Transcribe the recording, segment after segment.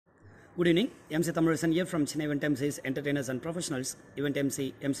Good evening. Emcee Thamizharasan here from Chennai Event Emcees, Entertainers and Professionals, Event MC,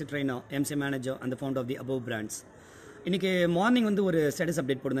 MC Trainer, MC Manager and the founder of the above brands. இன்னைக்கு morning வந்து ஒரு status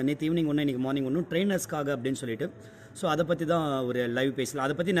update போடுறேன். நேற்று evening ஒன்று இன்றைக்கி morning ஒன்றும் ட்ரெயினர்ஸ்க்காக அப்படின்னு சொல்லிட்டு ஸோ அதை பற்றி தான் ஒரு லைவ் பேசலாம்.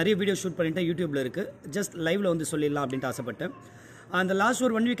 அதை பற்றி நிறைய வீடியோ ஷூட் பண்ணிட்டு யூடியூப்பில் இருக்குது. ஜஸ்ட் லைவில் வந்து சொல்லிடலாம் அப்படின்ட்டு ஆசைப்பட்டேன். அந்த லாஸ்ட்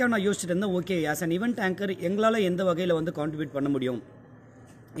ஒரு 1 வீக்காக நான் யோசிச்சுட்டு இருந்தேன். Okay, as an event anchor எங்களால் எந்த வகையில் வந்து கான்ட்ரிபியூட் பண்ண முடியும்,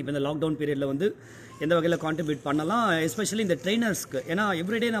 இப்போ இந்த லாக்டவுன் பீரியடில் வந்து எந்த வகையில் கான்ட்ரிபியூட் பண்ணலாம், எஸ்பெஷலி இந்த ட்ரெயினர்ஸ்க்கு. ஏன்னா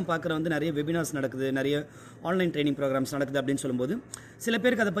எவ்ரிடே நான் பார்க்குற வந்து நிறைய வெபினார்ஸ் நடக்குது, நிறைய ஆன்லைன் ட்ரைனிங் ப்ரோக்ராம்ஸ் நடக்குது அப்படின்னு சொல்லும்போது சில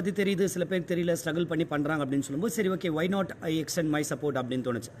பேருக்கு அதை பற்றி தெரியுது, சில பேருக்கு தெரியல, ஸ்ட்ரகிள் பண்ணி பண்ணுறாங்க அப்படின்னு சொல்லும்போது சரி okay, why not I extend my support அப்படின்னு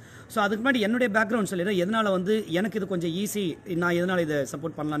தோணுச்சு. ஸோ அதுக்கு முன்னாடி என்னுடைய பேக்ரவுண்ட் சொல்லிடுறேன். எதனால் வந்து எனக்கு இது கொஞ்சம் ஈஸி, நான் எதனால் இதை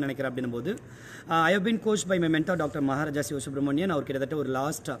சப்போர்ட் பண்ணலாம்னு நினைக்கிறேன் அப்படின்னும் போது I have been coach by my mentor doctor Maharaja Sivasubramanian. அவர் கிட்டத்தட்ட ஒரு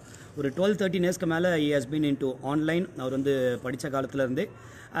லாஸ்ட் ஒரு 12-13 இயர்ஸ்க்கு மேலே he has been in to online. அவர் வந்து படித்த காலத்துலேருந்தே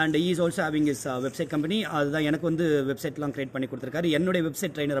and he is also having is website company. அதுதான் எனக்கு வந்து வெப்சைட்லாம் கிரியேட் பண்ணி கொடுத்துருக்காரு. என்னுடைய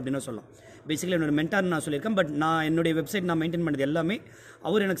வெப்சைட் ட்ரைனர் அப்படின்னு சொல்லலாம். பேசிக்கலி என்னோட மென்டார் நான் சொல்லியிருக்கேன். பட் நான் என்னுடைய வெப்சைட் நான் மெயின்டைன் பண்ணது எல்லாமே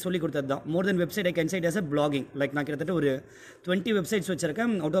அவர் எனக்கு சொல்லி கொடுத்தது தான். மோர் தென் website I can side as a blogging. Like நான் கிட்டத்தட்ட ஒரு 20 வெப்சைட்ஸ்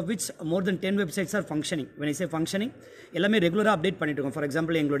வச்சிருக்கேன். Out of which more then 10 websites R functioning. When I say functioning எல்லாமே ரெகுலராக அப்டேட் பண்ணிட்டு இருக்கோம். ஃபார்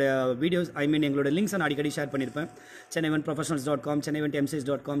எக்ஸாம்பிள் எங்களோட வீடியோஸ் எங்களோட லிங்க்ஸ் நான் அடிக்கடி ஷேர் பண்ணியிருப்பேன். chennaieventprofessionals.com,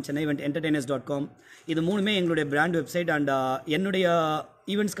 chennaieventmcs.com, chennaievententertainers.com. இது மூணுமே எங்களுடைய பிராண்ட் வெப்சைட். அண்ட் என்னுடைய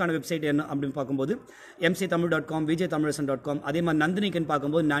ஈவெண்ட்ஸ்க்கான வெப்சைட் என்ன அப்படின்னு பார்க்கும்போது mctamil.com, vijaytamil.com. அதே மாதிரி நந்தினிக்குன்னு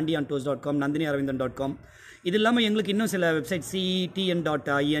பார்க்கும்போது nandiantoes.com, nandhini.aravindan.com. இது இல்லாமல் எங்களுக்கு இன்னும் சில வெப்சைட்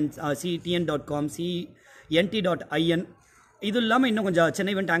ctn.in, ctn.com, cnt.in. இது இல்லாமல் இன்னும் கொஞ்சம்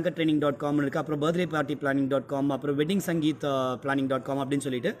சென்னை இவெண்ட் ஆங்கர் ட்ரைனிங்.com இருக்குது. அப்புறம் பர்த்டே பார்ட்டி பிளானிங்.com, அப்புறம் வெட்டிங் சங்கீத் பிளானிங்.com அப்படின்னு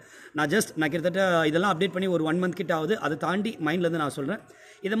சொல்லிட்டு நான் கிட்டத்தட்ட இதெல்லாம் அப்டேட் பண்ணி ஒரு 1 மந்த் கிட்ட ஆகுது. அதை தாண்டி மைண்ட்லேருந்து நான் சொல்கிறேன்.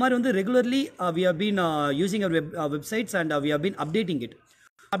 இது மாதிரி வந்து regularly we have been using our websites and we have been updating it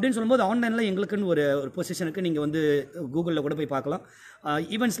அப்படின்னு சொல்லும்போது ஆன்லைனில் எங்களுக்குன்னு ஒரு பொசிஷனுக்கு நீங்கள் வந்து கூகுளில் கூட போய் பார்க்கலாம்.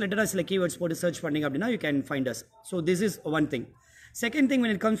 ஈவெண்ட்ஸ் ரிலேட்டடாக சில கீவேர்ட்ஸ் போட்டு சர்ச் பண்ணிங்க அப்படின்னா you can find as. So this is one thing. Second thing,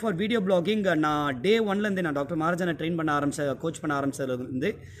 when it comes for video blogging, நான் டே 1லேருந்து நான் டாக்டர் மகாராஜனை ட்ரெயின் பண்ண கோச் பண்ண ஆரம்பிச்சதுலேருந்து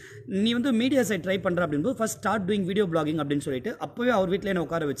நீ வந்து மீடியா சைட் ட்ரை பண்ணுற அப்படின்போது first start doing video blogging அப்படின்னு சொல்லிட்டு அப்போவே அவர் வீட்டில் என்ன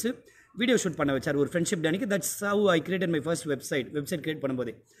உட்கார வச்சு வீடியோ ஷூட் பண்ண வச்சார் ஒரு friendship டேனிக்கு. That's how I created my first website create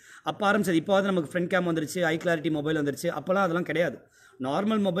பண்ணும்போதே அப்போ ஆரம்பிச்சது. இப்போ வந்து நமக்கு ஃப்ரண்ட் கேம் வந்துருச்சு, ஹை கிளாரிட்டி மொபைல் வந்துருச்சு. அப்போலாம் அதெல்லாம் கிடையாது.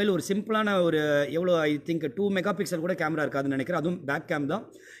 நார்மல் மொபைல் ஒரு சிம்பிளான ஒரு எவ்வளோ ஐ திங்க் 2 மெகா பிக்சல் கூட கேமரா இருக்காதுன்னு நினைக்கிறேன். அதுவும் பேக் கேம் தான்,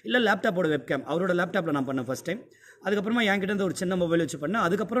 இல்லை லேப்டாப்போட வெப் கேம். அவரோட லேப்டாப்பில் நான் பண்ணேன் ஃபஸ்ட் டைம். அதுக்கப்புறமா என்கிட்ட இருந்து ஒரு சின்ன மொபைல் வச்சு பண்ணேன்.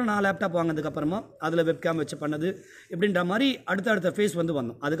 அதுக்கப்புறம் நான் லேப்டாப் வாங்கினதுக்கப்புறமா அதில் வெப் கேம் வச்சு பண்ணது இப்படின்ற மாதிரி அடுத்த ஃபேஸ் வந்து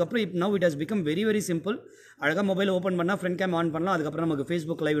வந்தோம். அதுக்கப்புறம் now it has become very very simple. அழகாக மொபைல் ஓப்பன் பண்ணால் ஃப்ரண்ட் கேம் ஆன் பண்ணலாம். அதுக்கப்புறம் நமக்கு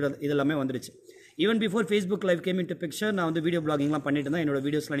ஃபேஸ்புக் லைவ் இது எல்லாமே வந்துருச்சு. Even before Facebook live game into picture நான் வந்து வீடியோ பிளாகிங்லாம் பண்ணிட்டு தான். என்னோட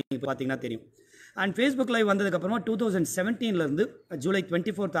வீடியோஸ்லாம் நீங்கள் பார்த்தீங்கன்னா தெரியும். அண்ட் ஃபேஸ்புக் லைவ் வந்ததுக்கப்புறமா 2017 ஜூலை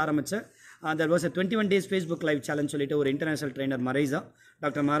 24 ஆரம்பித்தேன். there was a 21 days Facebook live challenge சொல்லிட்டு ஒரு இன்டர்நேஷனல் ட்ரைனர்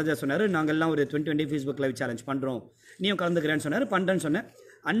டாக்டர் மகாராஜா சொன்னார், நாங்கள்லாம் ஒரு 21 day ஃபேஸ்புக் லைவ் சேலஞ்ச் பண்ணுறோம், நீயும் கலந்துக்கிறேன்னு சொன்னார். பண்ணுறேன்னு சொன்னேன்.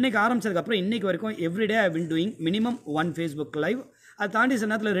 அன்னைக்கு ஆரம்பிச்சதுக்கப்புறம் இன்னைக்கு வரைக்கும் everyday I been doing minimum 1 Facebook live. அது தாண்டி சில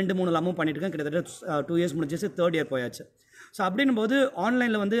நேரத்தில் 2-3 எல்லாமும் பண்ணிட்டு இருக்கேன். கிட்டத்தட்ட 2 years முடிஞ்சிச்சு, 3rd year போயாச்சு. ஸோ அப்படின்னும் போது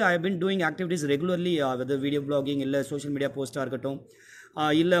ஆன்லைனில் வந்து ஐ பின் டூயிங் ஆக்டிவிட்டீஸ் ரெகுலர்லி. அது வீடியோ பிளாகிங், இல்லை சோஷியல் மீடியா போஸ்ட்டாக இருக்கட்டும்,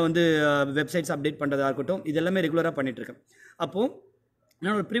 இல்லை வந்து வெப்சைட்ஸ் அப்டேட் பண்ணுறதா இருக்கட்டும், இது எல்லாமே ரெகுலராக பண்ணிகிட்ருக்கேன். அப்போது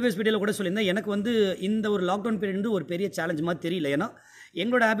நான் ஒரு ப்ரீவியஸ் வீடியோவில் கூட சொல்லியிருந்தேன், எனக்கு வந்து இந்த ஒரு லாக்டவுன் பீரியட் வந்து ஒரு பெரிய சேலஞ்ச் மாதிரி தெரியல. ஏன்னா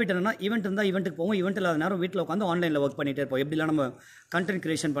எங்களோட ஹேபிட் என்னன்னா, ஈவெண்ட் இருந்தால் ஈவெண்ட்டுக்கு போவோம், ஈவெண்ட் இல்லாத நேரம் வீட்டில் உட்காந்து ஆன்லைனில் ஒர்க் பண்ணிகிட்டே இருப்போம். எப்படிலாம் நம்ம கண்டென்ட்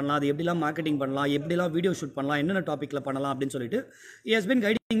கிரியேஷன் பண்ணலாம், அது எப்படிலாம் மார்க்கெட்டிங் பண்ணலாம், எப்படிலாம் வீடியோ ஷூட் பண்ணலாம், என்னென்ன டாப்பிக்கில் பண்ணலாம் அப்படின்னு சொல்லிட்டு he has been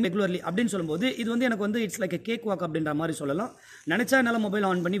guiding regularly. அப்படின்னு சொல்லும்போது இது வந்து எனக்கு வந்து இட்ஸ் லைக் கேக் வாக் அப்படின்ற மாதிரி சொல்லலாம். நினச்சா என்னால் மொபைல்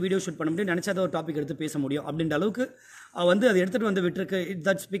ஆன் பண்ணி வீடியோ ஷூட் பண்ண முடியும், நினச்சா ஒரு டாபிக் எடுத்து பேச முடியும் அப்படின்ற அளவுக்கு வந்து அது எடுத்துகிட்டு வந்து விட்டுருக்கு.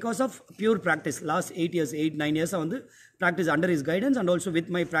 That's because of pure practice. Last 8-9 years வந்து practice under is guidance and also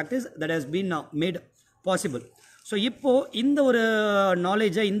with my practice that has been made possible. So இப்போது இந்த ஒரு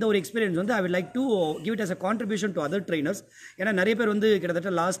நாலேஜை, இந்த ஒரு எக்ஸ்பீரியன்ஸ் வந்து I will like to give it as a contribution to other trainers. ஏன்னா நிறைய பேர் வந்து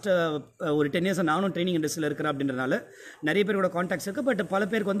கிட்டத்தட்ட லாஸ்ட் ஒரு 10 years நானும் ட்ரைனிங் இண்டஸ்ட்ரியில் இருக்கிறேன் அப்படின்றனால நிறைய பேரோட கான்டாக்ட்ஸ் இருக்குது. பட் பல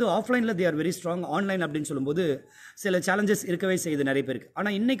பேருக்கு வந்து ஆஃப்லைனில் they are very strong. Online அப்படின்னு சொல்லும்போது சில சேலஞ்சஸ் இருக்கவே செய்யுது நிறைய பேருக்கு.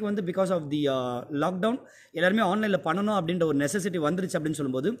 ஆனால் இன்றைக்கி வந்து பிகாஸ் ஆஃப் தி லாக்டவுன் எல்லாருமே ஆன்லைனில் பண்ணணும் அப்படின்ற ஒரு நெசசிட்டி வந்துருச்சு. அப்படின்னு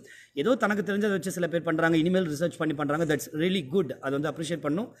சொல்லும்போது ஏதோ தனக்கு தெரிஞ்சதை வச்சு சில பேர் பண்ணுறாங்க, இனிமேல் ரிசர்ச் பண்ணி பண்ணுறாங்க. That's really good. அது வந்து அப்ரிஷியேட்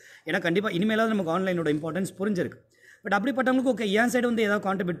பண்ணணும். ஏன்னா கண்டிப்பாக இனிமேலாவது நமக்கு ஆன்லைனோட இம்பார்ட்டன்ஸ் புரிஞ்சிருக்கு. பட் அப்படிப்பட்டவங்களுக்கு ஓகே, என் சைடு வந்து ஏதாவது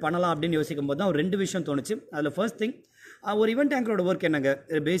கான்ட்ரிபியூட் பண்ணலாம் அப்படின்னு யோசிக்கும் போது தான் ஒரு 2 விஷயம் தோணுச்சு. அதில் ஃபர்ஸ்ட் திங், ஒரு ஈவெண்ட் ஆங்கரோட ஒர்க் என்னங்க,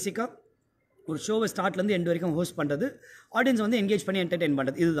 பேசிக்காக ஒரு ஷோவை ஸ்டார்ட்லேருந்து எண்ட் வரைக்கும் ஹோஸ்ட் பண்ணுறது, ஆடியன்ஸ் வந்து என்கேஜ் பண்ணி என்டர்டெயின்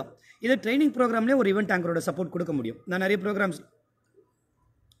பண்ணுறது. இதுதான். இது ட்ரைனிங் ப்ரோக்ராம்லேயே ஒரு ஈவெண்ட் ஆங்கரோட சப்போர்ட் கொடுக்க முடியும். நான் நிறைய ப்ரோக்ராம்ஸ்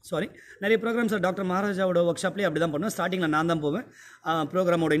டாக்டர் மகாராஜாவோட ஒர்க் ஷாப்லேயே அப்படி தான் பண்ணுவேன். ஸ்டார்டிங்கில் நான் தான் போவேன்,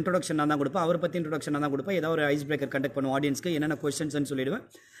 ப்ரோக்ராமோட இன்ட்ரோடக்ஷன் நான் தான் கொடுப்பேன், அவரை பற்றி இன்ட்ரோடக்ஷன் நான் தான் கொடுப்பேன். ஏதாவது ஒரு ஐஸ் பிரேக்கர் கண்டக்ட் பண்ணுவோம், ஆடியன்ஸ்க்கு என்னென்ன கொஸ்டின்ஸ்னு சொல்லிடுவேன்.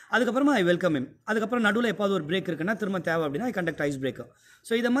 அதுக்கப்புறமா ஐ வெல்கம் him. அதுக்கப்புறம் நடுவில் எப்பாவது ஒரு பிரேக் இருக்குன்னா திரும்ப தேவை அப்படின்னா ஐ கண்டக்ட் ஐஸ் பிரேக்கர்.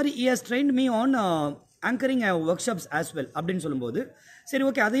 ஸோ இதை மாதிரி he has trained me on anchoring work shops as well அப்படின்னு சொல்லும்போது சரி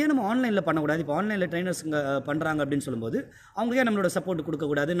ஓகே அதையே நம்ம ஆன்லைனில் பண்ணக்கூடாது. இப்போ ஆன்லைனில் ட்ரைனர்ஸ் பண்ணுறாங்க அப்படின்னு சொல்லும்போது அவங்களுக்கே நம்மளோட சப்போர்ட்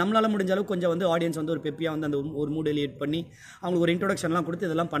கொடுக்கக்கூடாது. நம்மளால் முடிஞ்ச அளவுக்கு கொஞ்சம் வந்து ஆடியன்ஸ் வந்து ஒரு பெப்பியாக வந்து அந்த ஒரு மூட் எலியேட் பண்ணி அவங்களுக்கு ஒரு இன்ட்ரோடக்ஷன்லாம் கொடுத்து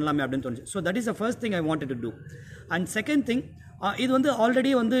இதெல்லாம் பண்ணலாமே அப்படின்னு தோணுச்சு. So that is the first thing I wanted to two. And second thing, இது வந்து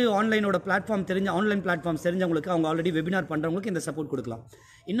ஆல்ரெடி வந்து ஆன்லைனோட பிளாட்ஃபார்ம் ஆன்லைன் பிளாட்ஃபார்ம்ஸ் தெரிஞ்சவங்களுக்கு அவங்க ஆல்ரெடி வெபினார் பண்ணுறவங்களுக்கு இந்த சப்போர்ட் கொடுக்கலாம்.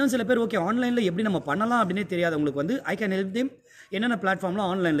 இன்னும் சில பேர் ஓகே ஆன்லைனில் எப்படி நம்ம பண்ணலாம் அப்படின்னே தெரியாதவங்களுக்கு வந்து ஐ கேன் ஹெல்ப் தேம். என்னென்ன பிளாட்ஃபார்ம்லாம்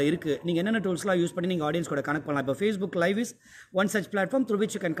ஆன்லைனில் இருக்குது, நீங்கள் என்னென்ன டூல்ஸ்லாம் யூஸ் பண்ணி நீங்கள் ஆடியன்ஸ் கூட கனெக்ட் பண்ணலாம். இப்போ Facebook live is one such platform through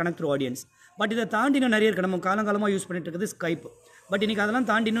which you can connect through audience. But இதை தாண்டி இன்னும் நிறைய இருக்குது. நம்ம காலங்காலமாக யூஸ் பண்ணிட்டு இருக்குது ஸ்கைப். பட் இன்றைக்கி அதெல்லாம்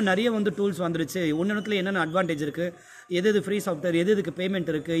தாண்டி இன்னும் நிறைய வந்து டூல்ஸ் வந்துருச்சு. ஒன்றுத்துல என்னென்ன அட்வான்டேஜ் இருக்குது, எது ஃப்ரீ சாஃப்ட்வேர், எதுக்கு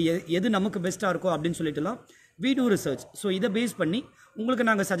பேமெண்ட் இருக்குது, எது நமக்கு பெஸ்ட்டாக இருக்கும் அப்படின்னு சொல்லிட்டுலாம் we do research. ஸோ இதை பேஸ் பண்ணி உங்களுக்கு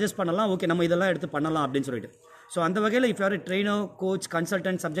நாங்கள் சஜஸ்ட் பண்ணலாம். ஓகே நம்ம இதெல்லாம் எடுத்து பண்ணலாம் அப்படின்னு சொல்லிட்டு. ஸோ அந்த வகையில் if you are trainer, coach,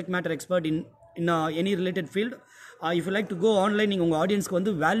 consultant, subject matter expert in any related field, if you like to go online, நீங்கள் உங்கள் ஆடியன்ஸ்க்கு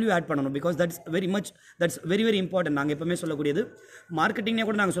வந்து வேல்யூ ஆட் பண்ணணும். Because that's very very important. நாங்கள் எப்பவுமே சொல்லக்கூடியது மார்க்கெட்டிங்கே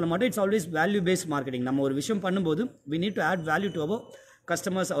கூட நாங்கள் சொல்ல மாட்டோம். It's always value paste marketing. நம்ம ஒரு விஷயம் பண்ணும்போது we need to add value to our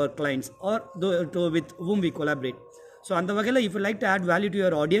customers, our clients, or with whom we collaborate. So அந்த வகையில் if you like to add value to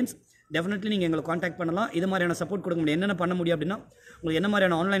your audience, definitely நீங்கள் எங்களை contact பண்ணலாம். இது மாதிரியான சப்போர்ட் கொடுக்க முடியும். என்னென்ன பண்ண முடியும் அப்படின்னா, உங்களுக்கு என்ன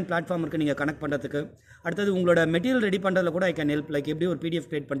மாதிரியான ஆன்லைன் பிளாட்ஃபார்ம் இருக்குது நீங்கள் கனெக்ட் பண்ணுறதுக்கு, அடுத்தது உங்களோட மெட்டீரியல் ரெடி பண்ணுறதுல கூட ஐ கேன் ஹெல்ப். லைக் எப்படி ஒரு பிடிஎஃப்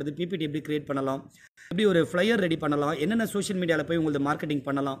கிரியேட் பண்ணுறது, பிபிடி எப்படி கிரியேட் பண்ணலாம், எப்படி ஒரு ஃப்ளையர் ரெடி பண்ணலாம், என்னென்ன சோஷியல் மீடியாவில் போய் உங்களுக்கு மார்க்கெட்டிங்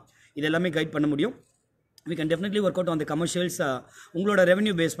பண்ணலாம், இது எல்லாமே கைட் பண்ண முடியும். we can definitely work out on the commercials. உங்களோட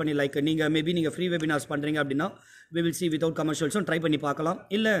ரெவன்யூ பேஸ் பண்ணி லைக் நீங்கள் ஃப்ரீ வெபினார்ஸ் பண்ணுறீங்க அப்படின்னா we will see without commercialஸும் try பண்ணி பார்க்கலாம்.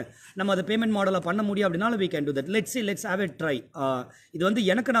 இல்லை நம்ம அதை பேமெண்ட் மாடலாக பண்ண முடியும் அப்படின்னாலும் we can do that. let's have a try. இது வந்து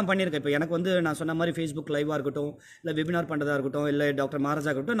எனக்கு நான் பண்ணியிருக்கேன். இப்போ எனக்கு வந்து நான் சொன்ன மாதிரி ஃபேஸ்புக் லைவாக இருக்கட்டும், இல்லை வெபினார் பண்ணுறதா இருக்கட்டும், இல்லை டாக்டர் மகாராஜா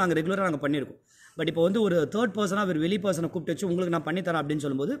இருக்கட்டும், நாங்கள் ரெகுலராக பண்ணியிருக்கோம். பட் இப்போ வந்து ஒரு தேர்ட் பர்சனாக ஒரு வெளி பர்சனை கூப்பிட்டு வச்சு உங்களுக்கு நான் பண்ணித்தரேன் அப்படின்னு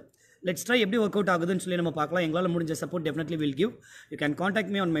சொல்லும்போது let's try எப்படி ஒர்க் அவுட் ஆகுதுன்னு சொல்லி நம்ம பார்க்கலாம். எங்களால் முடிஞ்ச support definitely will give. You can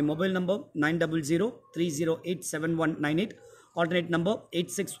contact me on my mobile number 9003087198, alternate number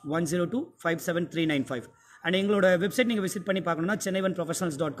 8610257395. And எங்களோட வெப்சைட் நீங்கள் விசிட் பண்ணி பார்க்கணும்னா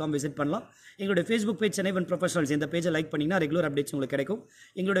chennai1professionals.com விசிட் பண்ணலாம். எங்களோட ஃபேஸ்புக் பேஜ் Chennai1 Professionals, இந்த பேஜை லைக் பண்ணிங்கன்னா ரெகுலர் அப்டேட்ஸ் உங்களுக்கு கிடைக்கும்.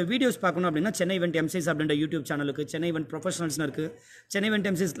 எங்களோட வீடியோஸ் பார்க்கணும் அப்படின்னா Chennai1 Emcees அப்படின்ற யூடியூப் சேனலுக்கு Chennai1 Professionalsனு இருக்குது, Chennai1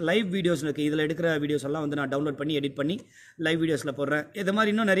 Emcees லைவ் வீடியோஸ் இருக்குது. இதில் எடுக்கிற வீடியோஸ் எல்லாம் வந்து நான் டவுன்லோட் பண்ணி எடிட் பண்ணி லைவ் வீடியோஸில் போடுறேன். இது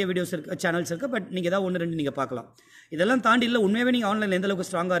மாதிரி இன்னும் நிறைய வீடியோஸ் இருக்குது, சேனல்ஸ் இருக்குது. பட் நீங்கள் ஏதாவது 1-2 நீங்கள் பார்க்கலாம். இதெல்லாம் தாண்டி இல்லை உண்மையாகவே நீங்கள் ஆன்லைனில் எந்த அளவுக்கு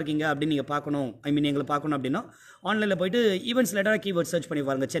ஸ்ட்ராங்காக இருக்கீங்க அப்படின்னு நீங்கள் பார்க்கணும், எங்களை பார்க்கணும் அப்படின்னா ஆன்லைனில் போய்ட்டு ஈவெண்ட்ஸ் ரிலேட்டடாக கீவேர்ட் சர்ச் பண்ணி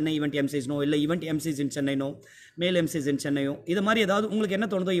பாருங்க. சென்னை ஈவெண்ட் எம்சிஸ்னோ, இல்லை ஈவெண்ட் எம்சிஸ் இன் சென்னைனோ, மேல் எம்சிஸ் இன் சென்னையோ, இது மாதிரி ஏதாவது உங்களுக்கு என்ன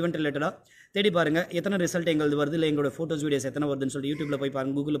தோணுதோ ஈவெண்ட் ரிலேட்டடாக தேடி பாருங்கள். எத்தனை ரிசல்ட் எங்களுக்கு வருது, இல்லை எங்களோட ஃபோட்டோஸ் வீடியோஸ் எத்தனை வருதுன்னு சொல்லிட்டு யூடியூப்பில் போய்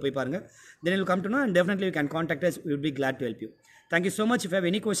பாருங்கள், கூகுளில் போய் பாருங்கள். Then you will come to know and definitely you can contact us. We will be glad to help you. Thank you so much. If you have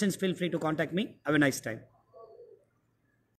any questions, feel free to contact me. Have a nice time.